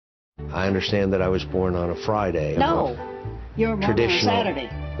I understand that I was born on a Friday. No, you were born on a Saturday.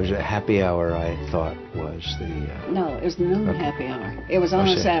 It was a happy hour, I thought, was the... No, it was the noon happy hour. It was on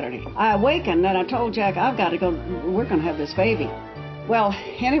a Saturday. I awakened and I told Jack, I've got to go, we're going to have this baby. Well,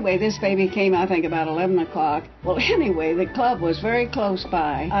 anyway, this baby came, I think, about 11 o'clock. Well, anyway, the club was very close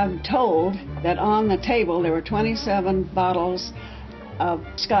by. I'm told that on the table there were 27 bottles of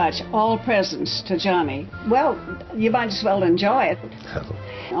scotch, all presents to Johnny. Well, you might as well enjoy it.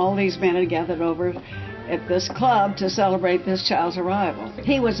 All these men had gathered over at this club to celebrate this child's arrival.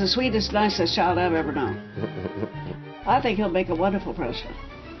 He was the sweetest, nicest child I've ever known. I think he'll make a wonderful president.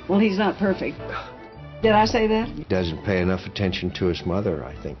 Well, he's not perfect. Did I say that? He doesn't pay enough attention to his mother,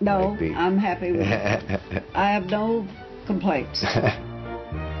 I think. No, I'm happy with it. I have no complaints.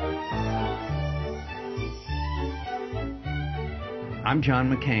 I'm John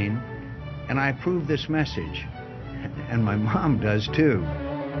McCain, and I approve this message. And my mom does, too.